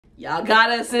Y'all got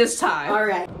us this time. All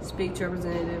right. Speak to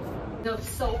representative. The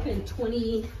soap in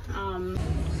 20.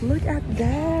 Look at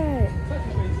that.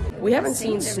 We haven't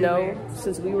seen snow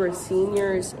since we were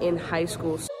seniors in high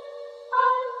school.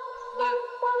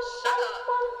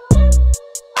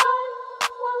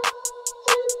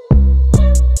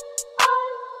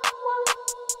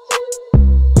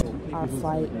 Our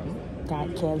flight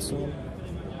got canceled.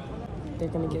 They're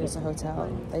gonna get us a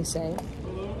hotel, they say,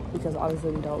 because obviously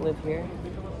we don't live here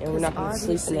and we're not gonna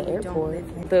sleep in the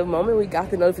airport. The moment we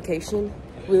got the notification,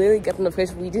 we literally got the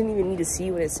notification, we didn't even need to see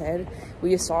what it said.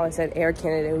 We just saw it said Air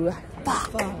Canada and we were like,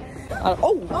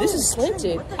 fuck. This is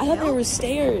slanted. I thought there were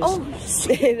stairs. Oh,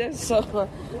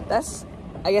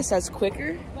 I guess that's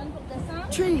quicker.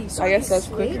 Trees. I guess that's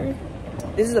quicker.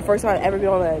 This is the first time I've ever been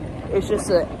on that. It's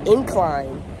just an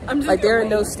incline. Like there are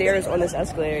no stairs on this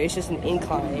escalator. It's just an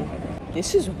incline.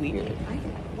 This is weird.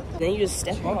 Then you just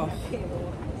step off.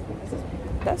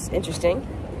 That's interesting.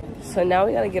 So now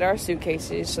we gotta get our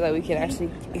suitcases so that we can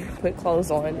actually put clothes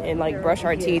on and like brush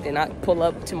our teeth and not pull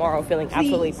up tomorrow feeling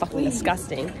absolutely fucking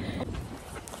disgusting.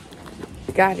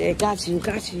 Got it, got you.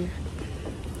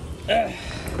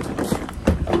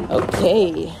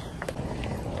 Okay.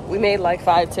 We made like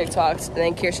 5 TikToks and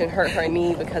then Kirsten hurt her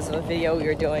knee because of a video we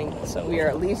were doing. So we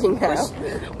are leaving now.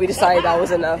 We decided that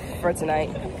was enough for tonight.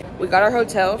 We got our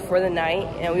hotel for the night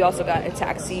and we also got a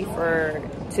taxi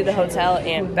to the hotel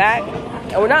and back.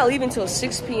 And we're not leaving till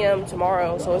 6 p.m.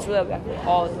 tomorrow. So it's really back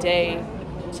all day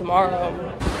tomorrow.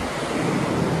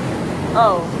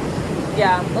 Oh,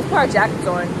 yeah, let's put our jackets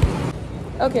on.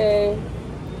 Okay,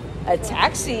 a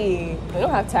taxi. We don't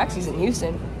have taxis in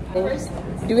Houston.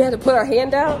 Do we have to put our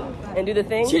hand out and do the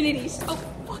thing? Trinity's. Oh,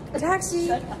 fuck. A taxi.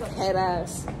 Head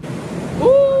ass.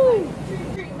 Woo!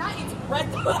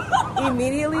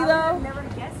 Immediately though? I would never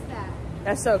guessed that.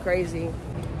 That's so crazy.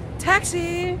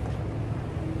 Taxi.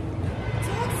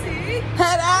 Taxi.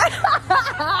 Head ass.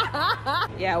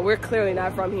 Yeah, we're clearly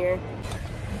not from here.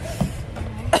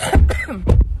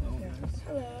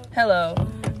 Hello.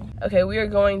 Okay, we are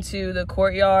going to the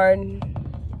Courtyard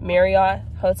Marriott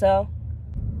Hotel.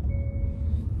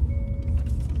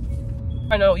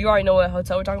 I know you already know what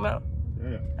hotel we're talking about.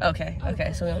 Yeah.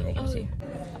 Okay, so we don't need to see.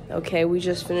 Okay, we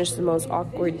just finished the most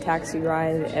awkward taxi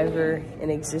ride ever in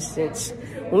existence.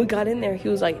 When we got in there, he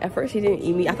was like, at first he didn't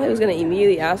I thought he was gonna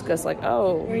immediately ask us like,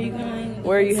 oh, where are you going?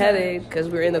 Where are you headed? Because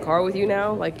we're in the car with you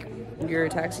now, like you're a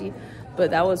taxi.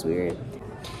 But that was weird.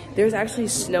 There's actually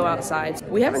snow outside.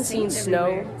 We haven't seen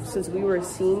snow since we were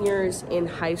seniors in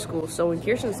high school. So when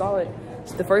Kirsten saw it,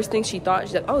 the first thing she thought,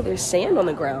 she's like, oh, there's sand on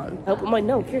the ground. I'm like,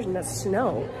 no, Kirsten, that's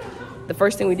snow. The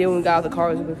first thing we did when we got out of the car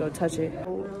was we would go touch it.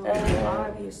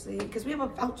 Obviously, because we have a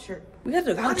voucher. We got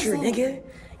the voucher, nigga.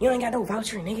 You ain't got no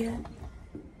voucher, nigga.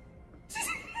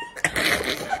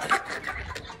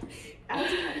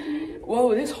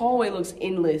 Whoa, this hallway looks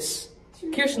endless.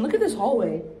 Kirsten, look at this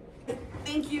hallway.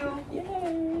 Thank you. Yay.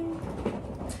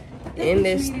 In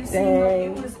this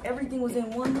thing. Everything was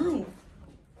in one room.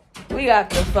 We got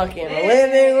the fucking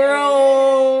living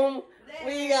room.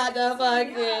 We got the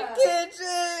fucking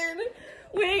kitchen.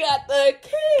 We got the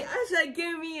king. I said,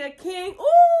 give me a king.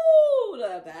 Ooh,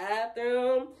 the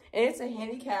bathroom. And it's a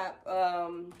handicap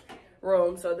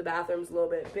room, so the bathroom's a little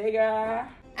bit bigger.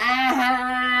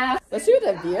 Let's see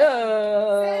the view.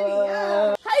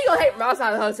 How you gonna hate from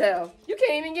outside the hotel? You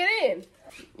can't even get in.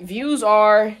 Views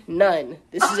are none.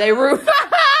 This is a room.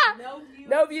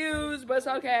 No views, but it's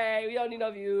okay. We don't need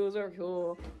no views. We're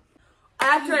cool.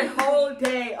 After a whole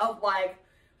day of like,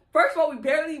 first of all, we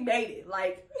barely made it.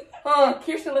 Like,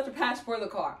 Kirsten left her passport in the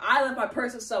car. I left my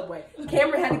purse at Subway.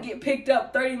 Cameron had to get picked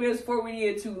up 30 minutes before we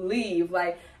needed to leave.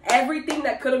 Like, everything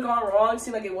that could have gone wrong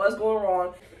seemed like it was going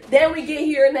wrong. Then we get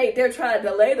here and they're trying to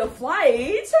delay the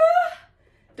flight.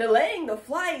 Delaying the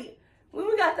flight. When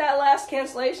we got that last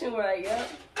cancellation, we're like, yep,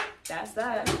 that's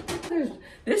that.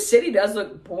 This city does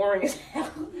look boring as hell.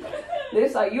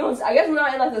 There's like, I guess we're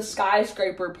not in like the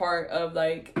skyscraper part of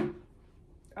like,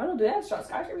 I don't know, do they have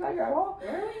skyscrapers out here at all?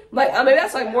 Really? Like, I mean,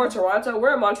 that's like more Toronto.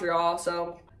 We're in Montreal,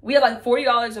 so we had like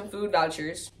 $40 in food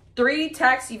vouchers, 3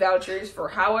 taxi vouchers for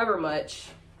however much.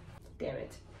 Damn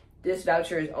it. This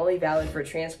voucher is only valid for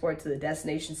transport to the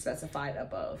destination specified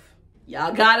above.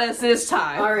 Y'all got us this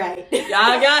time. All right. Y'all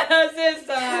got us this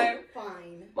time.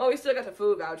 Fine. Well, we still got the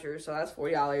food voucher, so that's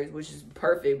 $40, which is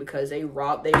perfect because they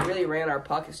really ran our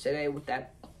pockets today with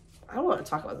that. I don't want to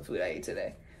talk about the food I ate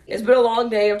today. It's been a long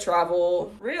day of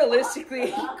travel.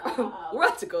 Realistically, we're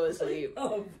about to go to sleep.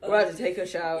 We're about to take a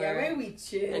shower. Yeah, maybe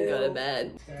chill. And go to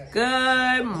bed.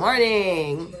 Good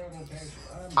morning.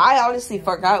 I honestly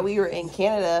forgot we were in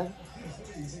Canada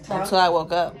until I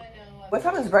woke up. What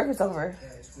time is breakfast over?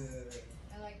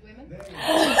 I like women.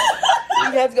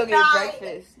 You have to go get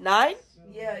breakfast. 9?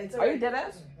 Yeah, it's Are you dead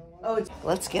ass? Oh, it's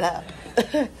Let's get up.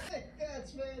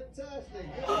 That's fantastic.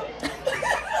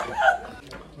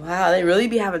 Wow, they really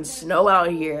be having snow out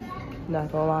here.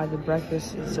 Not gonna lie, the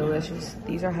breakfast is delicious.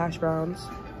 These are hash browns.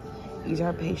 These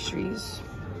are pastries.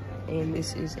 And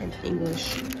this is an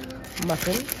English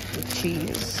muffin with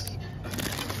cheese.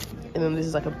 And then this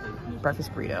is like a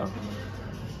breakfast burrito.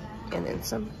 And then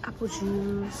some apple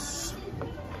juice.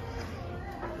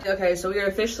 Okay, so we are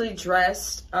officially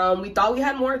dressed. We thought we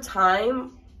had more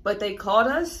time, but they called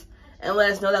us and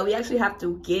let us know that we actually have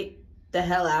to get the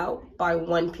hell out by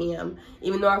 1 p.m.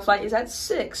 even though our flight is at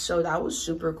 6, so that was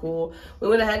super cool. We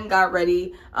went ahead and got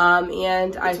ready, and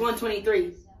it's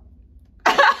 1:23.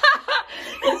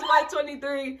 It's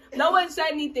 1:23. No one said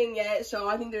anything yet, so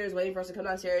I think they're just waiting for us to come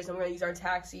downstairs, and we're gonna use our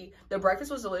taxi. The breakfast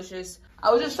was delicious.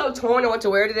 I was just so torn on what to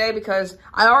wear today because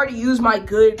I already used my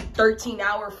good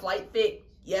 13-hour flight fit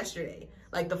yesterday.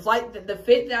 Like the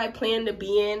fit that I planned to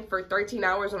be in for 13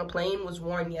 hours on a plane was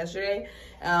worn yesterday.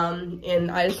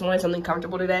 And I just wanted something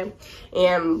comfortable today.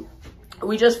 And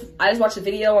I just watched a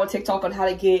video on TikTok on how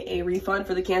to get a refund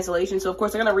for the cancellation. So of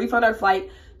course they're gonna refund our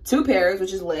flight 2 pairs,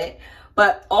 which is lit.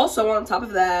 But also on top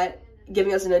of that,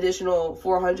 giving us an additional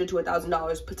 $400 to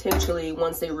 $1,000 potentially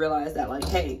once they realize that, like,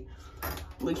 hey,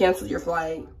 we canceled your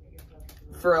flight.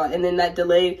 And then that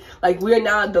delayed, like, we are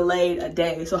now delayed a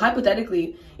day. So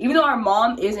hypothetically, even though our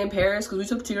mom is in Paris, because we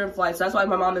took 2 different flights, so that's why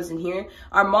my mom isn't here.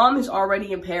 Our mom is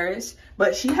already in Paris,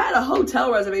 but she had a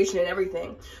hotel reservation and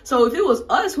everything. So if it was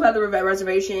us who had the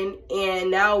reservation and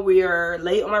now we are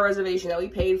late on our reservation that we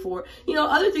paid for, you know,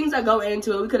 other things that go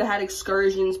into it, we could have had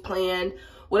excursions planned,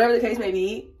 whatever the case may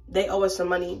be. They owe us some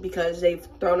money because they've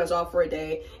thrown us off for a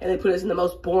day and they put us in the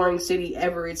most boring city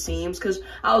ever, it seems. Because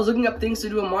I was looking up things to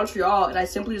do in Montreal and I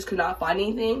simply just could not find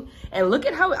anything. And look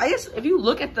at how, I guess if you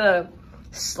look at the,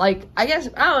 like, I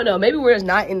don't know, maybe we're just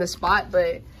not in the spot,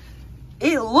 but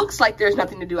it looks like there's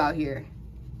nothing to do out here.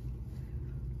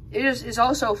 It's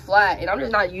all so flat, and I'm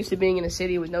just not used to being in a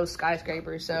city with no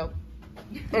skyscrapers. So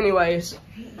anyways,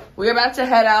 we're about to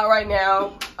head out right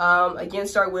now,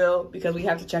 against our will, because we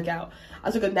have to check out. I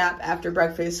took a nap after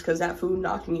breakfast because that food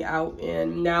knocked me out,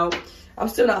 and now I'm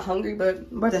still not hungry, but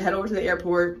I'm about to head over to the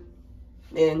airport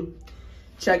and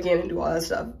check in and do all that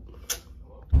stuff.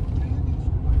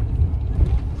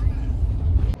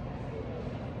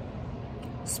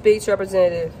 Speech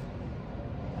representative.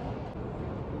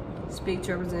 Speech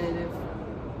representative.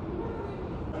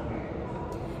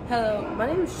 Hello, my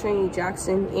name is Trini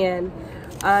Jackson, and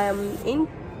I'm in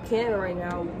Canada right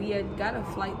now. We had got a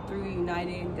flight through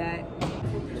United that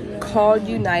called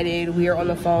United. We were on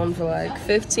the phone for like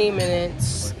 15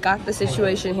 minutes, got the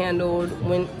situation handled,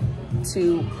 went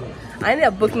to, I ended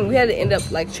up booking, we had to end up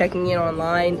like checking in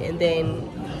online and then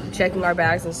checking our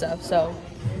bags and stuff. So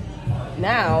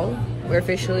now we're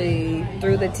officially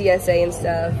through the TSA and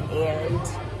stuff, and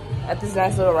at this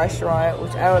nice little restaurant,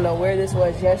 which I don't know where this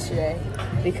was yesterday,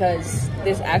 because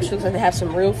this actually looks like they have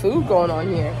some real food going on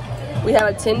here. We have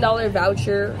a $10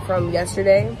 voucher from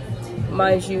yesterday.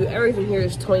 Mind you, everything here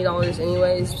is $20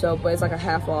 anyways, so, but it's like a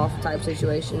half off type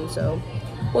situation, so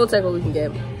we'll take what we can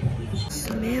get.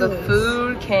 The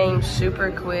food came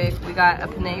super quick. We got a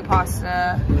penne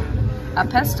pasta, a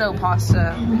pesto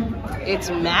pasta. It's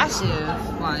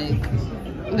massive, like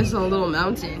this is a little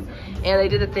mountain. And they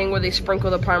did the thing where they sprinkle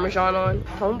the Parmesan on.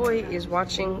 Homeboy is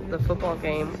watching the football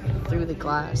game through the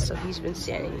glass, so he's been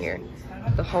standing here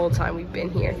the whole time we've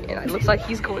been here, and it looks like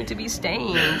he's going to be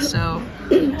staying. So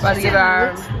about to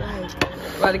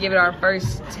give it our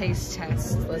first taste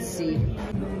test. Let's see.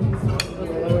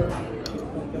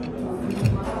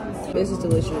 This is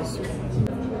delicious.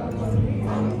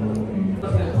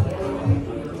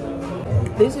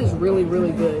 This is really,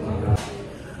 really good.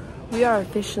 We are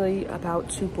officially about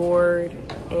to board,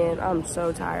 and I'm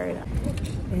so tired.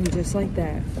 And just like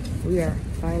that, we are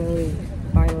finally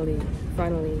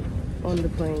on the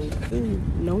plane. Ooh,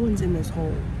 no one's in this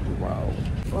whole row.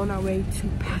 On our way to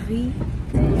Paris.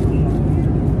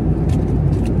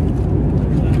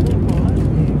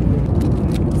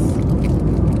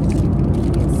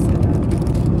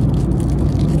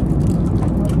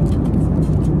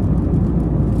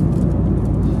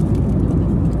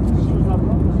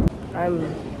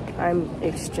 I'm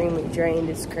extremely drained.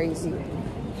 It's crazy.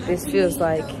 This feels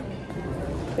like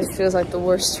the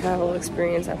worst travel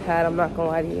experience I've had. I'm not gonna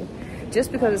lie to you.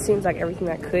 Just because it seems like everything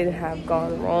that could have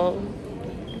gone wrong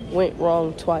went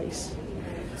wrong twice.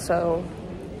 So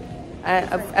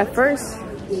at first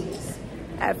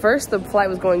the flight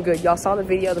was going good. Y'all saw the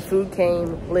video. The food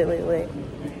came lit.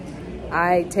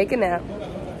 I take a nap,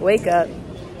 wake up,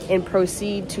 and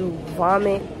proceed to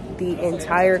vomit the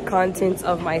entire contents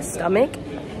of my stomach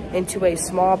into a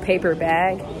small paper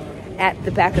bag at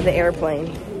the back of the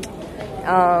airplane.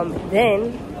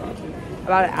 Then,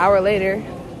 about an hour later,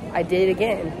 I did it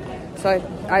again. So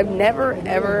I've never,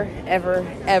 ever, ever,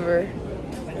 ever,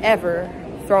 ever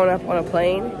thrown up on a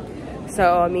plane.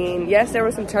 So, I mean, yes, there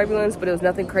was some turbulence, but it was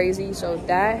nothing crazy. So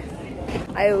that,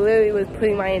 I literally was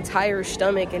putting my entire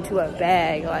stomach into a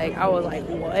bag. Like, I was like,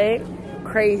 what?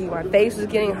 Crazy. My face was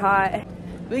getting hot.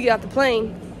 We get off the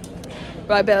plane.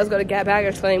 But I bet let's go to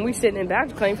baggage claim. We sitting in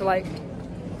baggage claim for like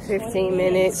 15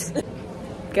 minutes.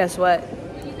 Guess what?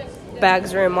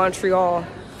 Bags are in Montreal.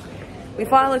 We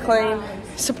file a claim.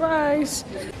 Surprise!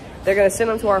 They're gonna send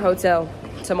them to our hotel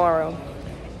tomorrow.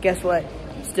 Guess what?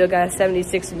 Still got a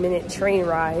 76-minute train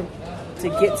ride to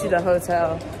get to the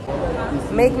hotel.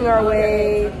 Making our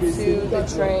way to the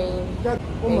train.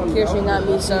 And Kirsten got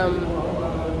me some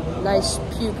nice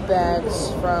puke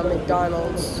bags from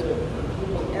McDonald's.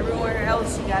 Everywhere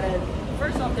else, you gotta.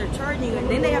 First off, they're charging you, and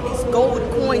then they have these gold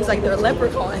coins like they're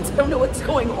leprechauns. I don't know what's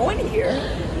going on here.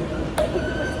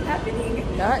 What's happening?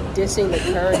 Not dissing the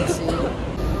currency.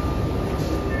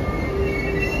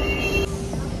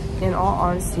 In all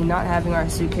honesty, not having our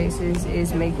suitcases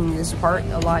is making this part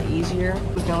a lot easier.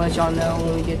 We're gonna let y'all know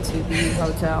when we get to the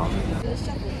hotel.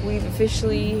 We've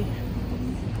officially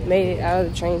made it out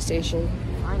of the train station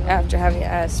after having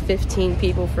asked 15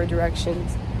 people for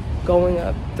directions, going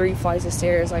up 3 flights of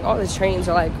stairs. Like, all the trains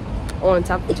are like on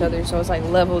top of each other, so it's like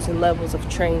levels and levels of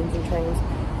trains and trains.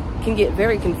 Can get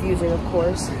very confusing, of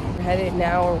course. We're headed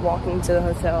now, we're walking to the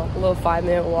hotel, a little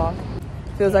 5-minute walk.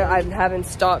 Feels like I haven't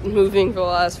stopped moving for the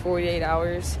last 48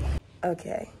 hours.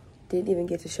 Okay, didn't even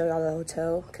get to show y'all the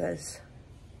hotel because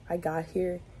I got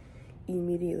here,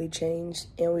 immediately changed,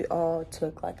 and we all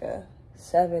took like a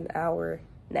 7-hour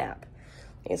nap.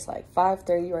 It's like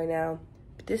 5:30 right now.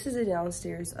 But this is the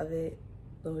downstairs of it.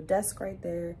 Little desk right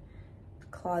there,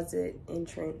 closet,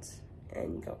 entrance,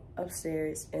 and you go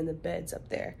upstairs and the bed's up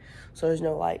there. So there's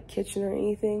no like kitchen or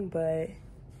anything, but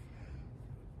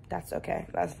that's okay,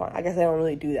 that's fine. I guess they don't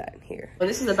really do that here. But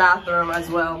this is the bathroom as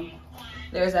well.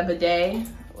 There's a bidet,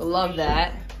 we love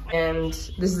that. And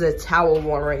this is a towel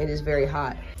warmer, it is very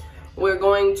hot. We're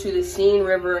going to the Seine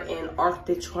River in Arc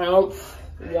de Triomphe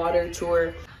water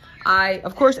tour.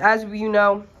 Of course, as you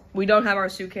know, we don't have our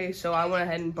suitcase, so I went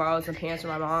ahead and borrowed some pants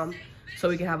from my mom so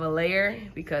we can have a layer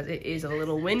because it is a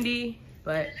little windy.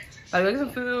 But I'll get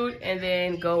some food and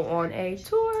then go on a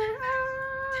tour.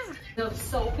 The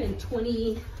soap in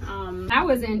 20. I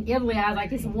was in Italy. I was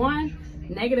like, it's 1,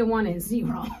 -1, and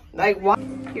 0. Like, what?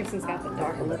 Kirsten's got the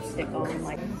darker lipstick on.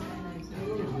 Like,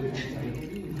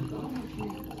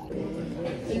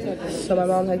 so my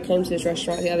mom had came to this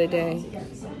restaurant the other day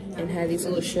and had these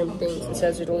little shrimp things and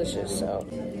says they're delicious. So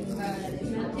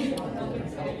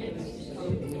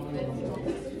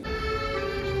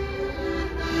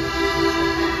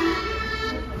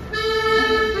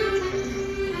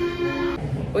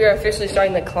we are officially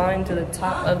starting to climb to the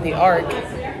top of the arc,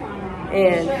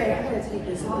 and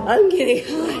I'm getting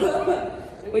hot.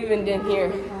 We've been in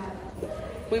here.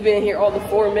 We've been in here all the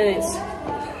 4 minutes,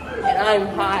 and I'm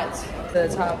hot. To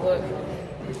the top, look.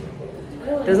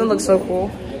 Doesn't it look so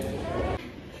cool?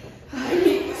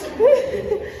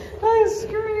 I'm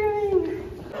screaming.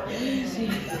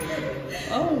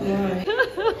 Oh my.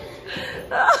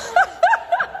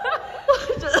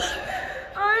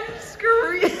 I'm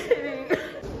screaming.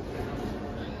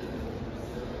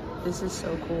 This is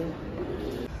so cool.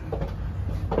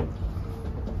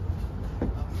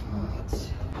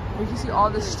 You can see all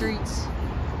the streets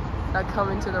that come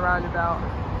into the roundabout.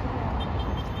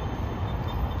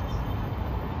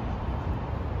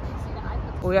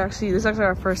 This is actually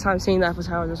our first time seeing the Eiffel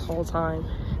Tower this whole time.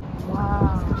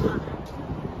 Wow.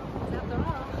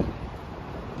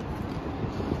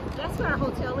 that's where our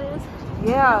hotel is.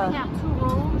 Yeah. We have 2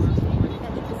 rooms, and you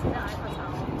can see the Eiffel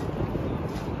Tower.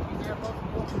 They're both.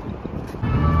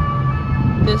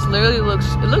 This literally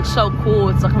looks so cool.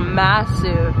 It's like a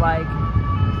massive, like,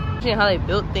 imagine how they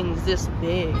built things this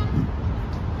big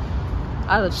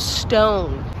out of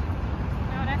stone. No,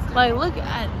 that's not. Like, look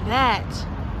at that.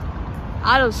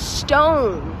 Out of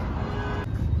stone.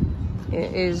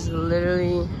 It is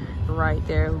literally right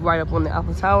there, right up on the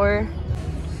Eiffel Tower.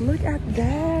 Look at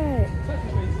that.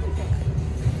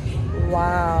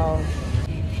 Wow.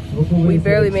 We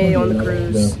barely made it on the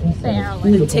cruise.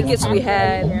 The tickets we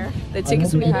had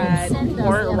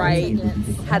weren't right.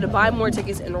 Had to buy more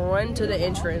tickets and run to the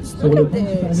entrance. Look at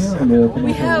this.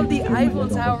 We have the Eiffel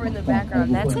Tower in the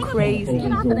background. That's crazy.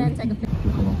 Get off of that and take a picture.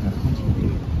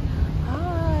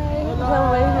 Hi.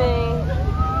 I'm waving.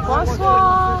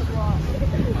 Bonsoir.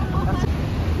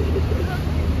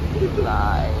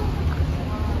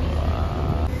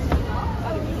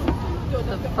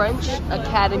 The French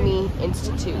Academy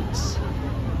Institutes.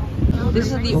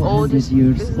 This is the oldest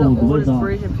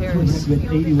bridge in Paris.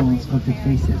 With 81 sculpted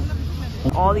faces.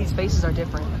 All these faces are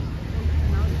different.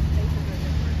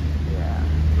 Yeah.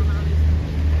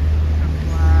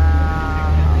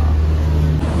 Wow.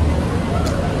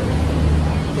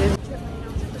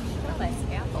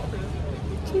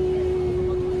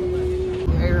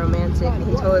 Very romantic.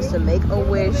 He told us to make a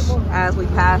wish as we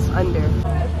pass under.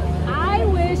 I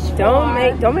wish. Don't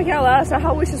make it out loud. That's not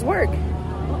how wishes work.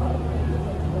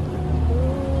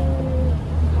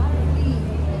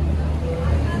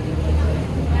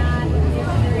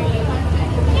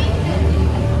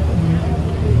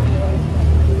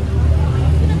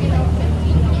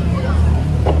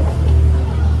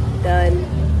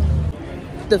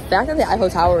 The fact that the Eiffel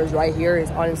Tower is right here is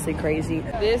honestly crazy.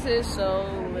 This is so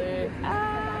lit.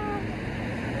 Ah.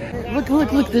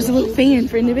 Look, there's a little fan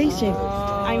for innovation.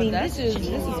 I mean, this is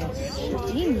genius.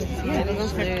 Yeah, this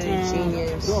is literally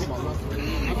genius.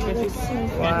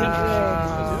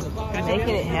 Wow. Making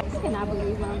it happen. I cannot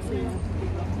believe what I'm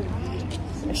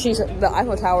seeing. The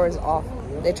Eiffel Tower is off.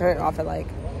 They turn it off at like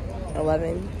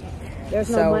 11. There's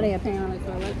no money apparently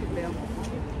for electric bill.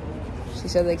 She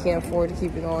said they can't afford to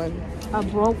keep it on. A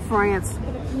broke France.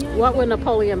 What would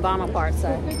Napoleon Bonaparte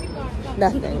say?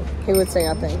 Nothing. He would say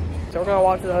nothing. So we're gonna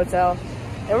walk to the hotel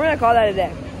and we're gonna call that a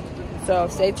day. So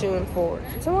stay tuned for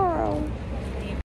tomorrow.